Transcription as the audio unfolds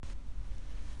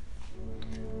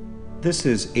This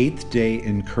is Eighth Day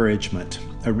Encouragement,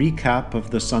 a recap of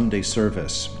the Sunday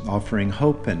service, offering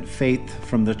hope and faith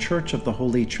from the Church of the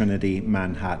Holy Trinity,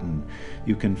 Manhattan.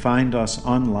 You can find us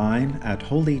online at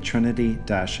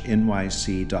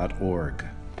holytrinity-nyc.org.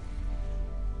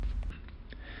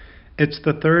 It's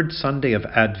the third Sunday of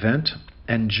Advent,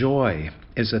 and joy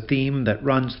is a theme that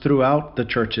runs throughout the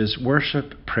Church's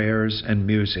worship, prayers, and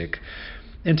music.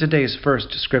 In today's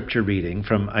first scripture reading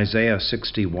from Isaiah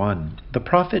 61, the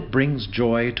prophet brings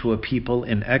joy to a people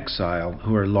in exile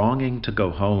who are longing to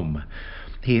go home.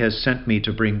 He has sent me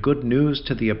to bring good news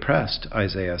to the oppressed,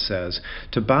 Isaiah says,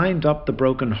 to bind up the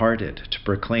brokenhearted, to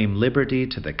proclaim liberty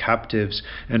to the captives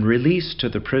and release to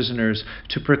the prisoners,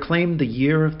 to proclaim the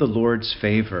year of the Lord's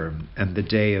favor and the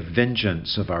day of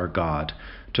vengeance of our God,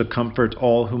 to comfort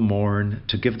all who mourn,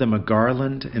 to give them a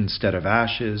garland instead of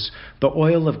ashes, the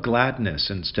oil of gladness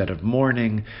instead of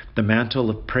mourning, the mantle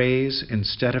of praise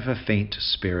instead of a faint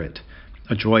spirit.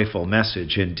 A joyful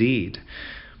message indeed.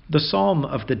 The psalm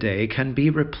of the day can be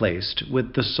replaced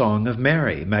with the Song of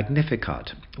Mary,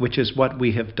 Magnificat, which is what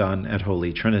we have done at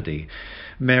Holy Trinity.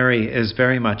 Mary is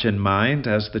very much in mind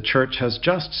as the Church has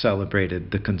just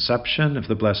celebrated the conception of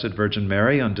the Blessed Virgin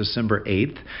Mary on December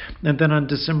 8th, and then on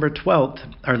December 12th,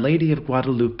 Our Lady of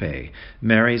Guadalupe,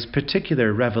 Mary's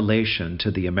particular revelation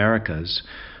to the Americas.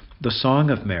 The Song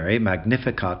of Mary,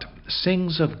 Magnificat,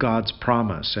 sings of God's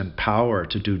promise and power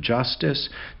to do justice,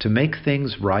 to make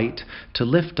things right, to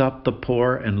lift up the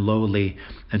poor and lowly,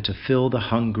 and to fill the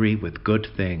hungry with good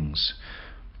things.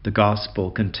 The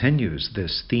Gospel continues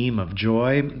this theme of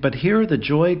joy, but here the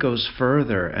joy goes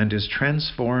further and is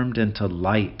transformed into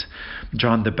light.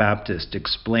 John the Baptist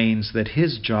explains that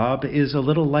his job is a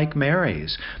little like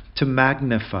Mary's, to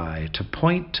magnify, to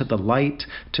point to the light,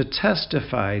 to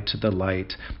testify to the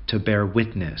light, to bear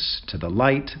witness to the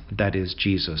light that is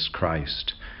Jesus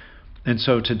Christ. And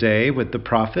so today, with the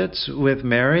prophets, with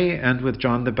Mary, and with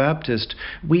John the Baptist,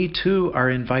 we too are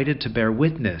invited to bear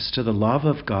witness to the love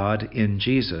of God in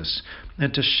Jesus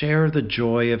and to share the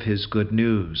joy of his good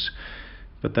news.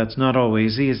 But that's not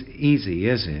always easy,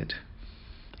 is it?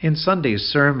 In Sunday's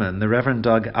sermon, the Reverend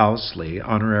Doug Owsley,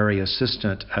 honorary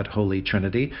assistant at Holy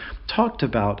Trinity, talked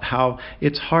about how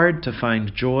it's hard to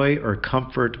find joy or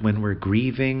comfort when we're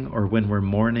grieving or when we're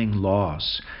mourning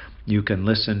loss. You can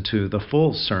listen to the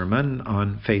full sermon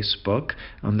on Facebook,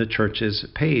 on the church's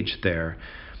page there.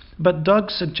 But Doug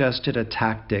suggested a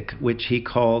tactic which he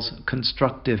calls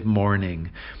constructive mourning.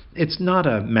 It's not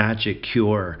a magic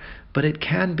cure, but it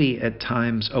can be at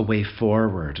times a way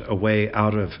forward, a way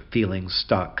out of feeling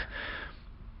stuck.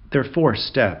 There are 4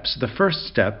 steps. The first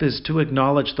step is to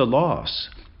acknowledge the loss,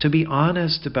 to be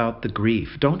honest about the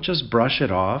grief. Don't just brush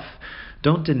it off.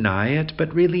 Don't deny it,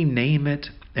 but really name it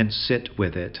and sit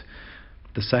with it.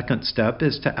 The second step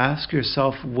is to ask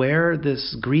yourself where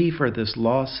this grief or this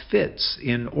loss fits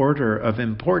in order of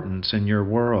importance in your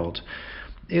world.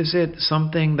 Is it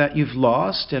something that you've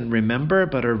lost and remember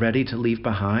but are ready to leave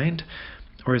behind?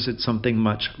 Or is it something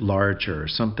much larger,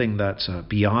 something that's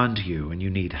beyond you and you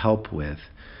need help with?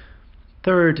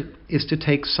 Third is to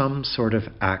take some sort of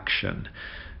action.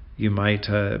 You might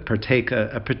partake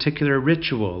a particular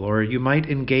ritual, or you might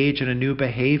engage in a new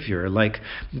behavior, like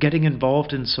getting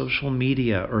involved in social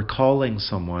media, or calling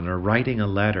someone, or writing a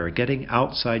letter, getting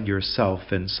outside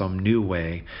yourself in some new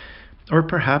way. Or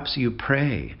perhaps you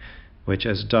pray, which,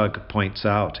 as Doug points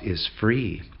out, is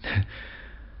free.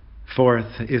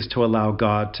 Fourth is to allow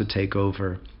God to take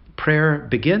over. Prayer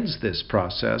begins this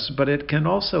process, but it can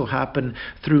also happen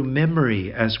through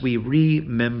memory as we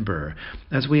remember,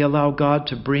 as we allow God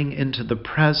to bring into the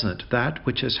present that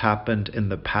which has happened in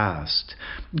the past.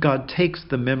 God takes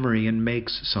the memory and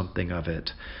makes something of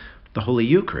it. The Holy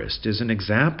Eucharist is an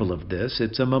example of this.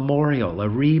 It's a memorial, a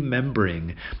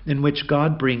remembering, in which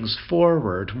God brings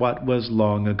forward what was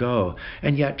long ago,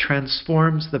 and yet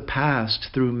transforms the past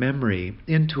through memory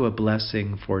into a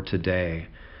blessing for today.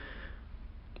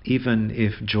 Even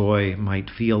if joy might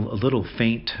feel a little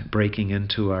faint breaking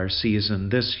into our season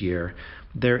this year,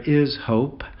 there is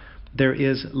hope, there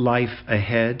is life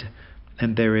ahead,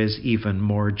 and there is even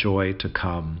more joy to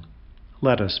come.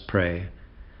 Let us pray.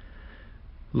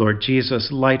 Lord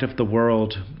Jesus, light of the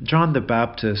world, John the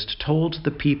Baptist told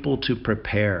the people to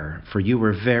prepare, for you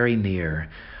were very near.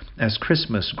 As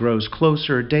Christmas grows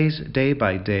closer day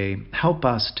by day, help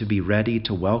us to be ready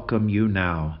to welcome you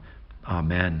now.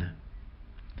 Amen.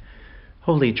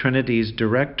 Holy Trinity's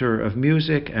director of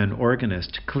music and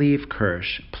organist Cleve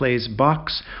Kirsch plays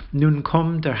Bach's Nun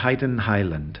komm der Heiden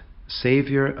Heiland,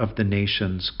 Savior of the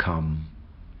Nations come.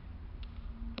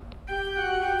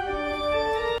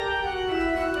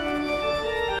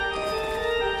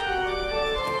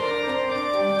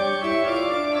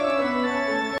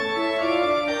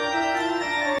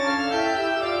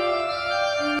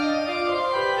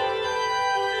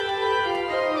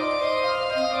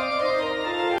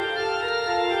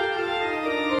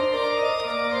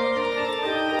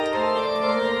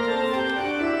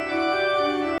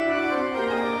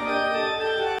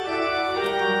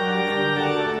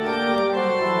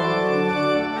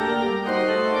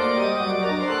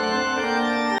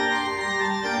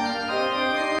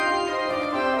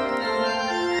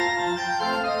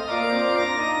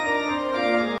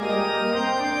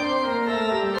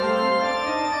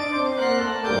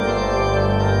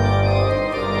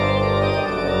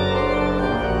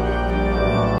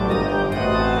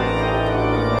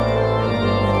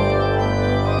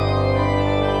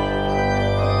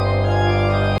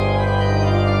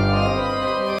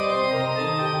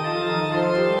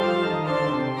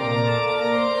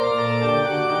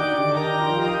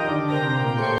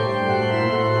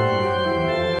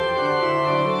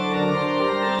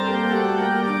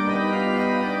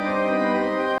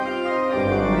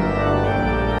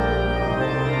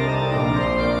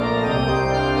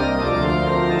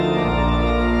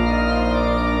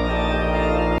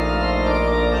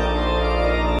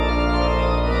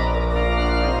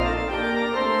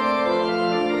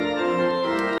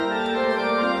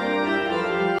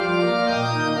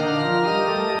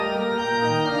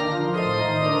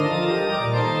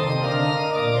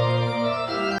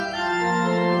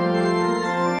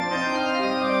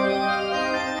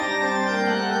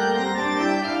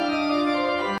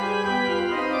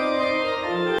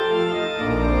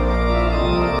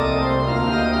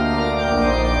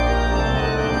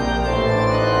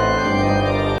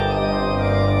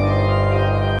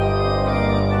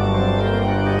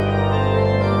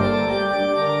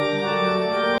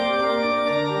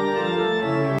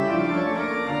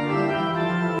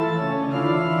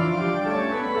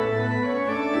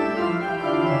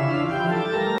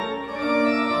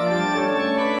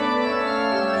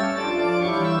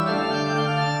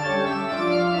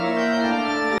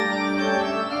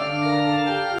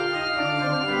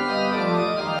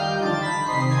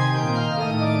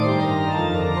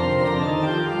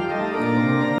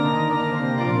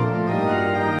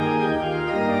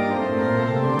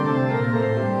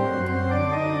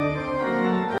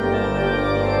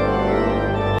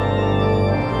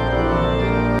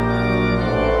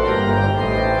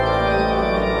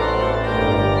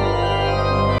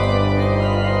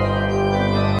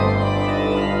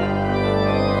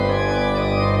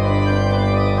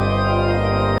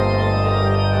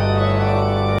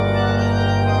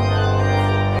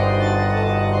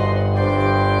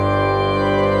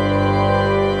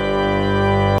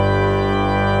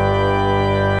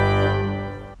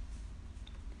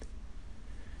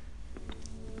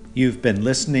 You've been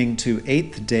listening to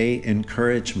Eighth Day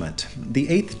Encouragement. The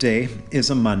eighth day is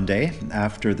a Monday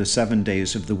after the 7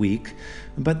 days of the week,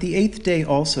 but the eighth day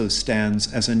also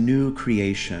stands as a new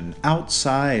creation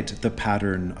outside the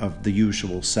pattern of the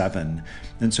usual 7.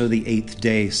 And so the eighth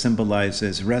day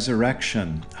symbolizes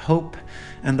resurrection, hope,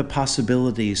 and the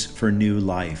possibilities for new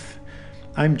life.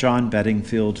 I'm John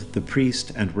Bedingfield, the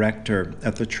priest and rector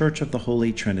at the Church of the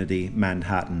Holy Trinity,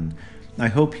 Manhattan. I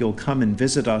hope you'll come and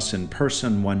visit us in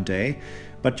person one day,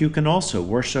 but you can also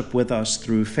worship with us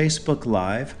through Facebook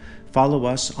Live, follow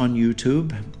us on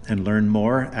YouTube, and learn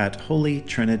more at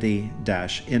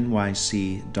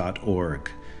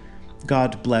holytrinity-nyc.org.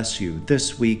 God bless you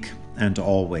this week and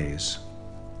always.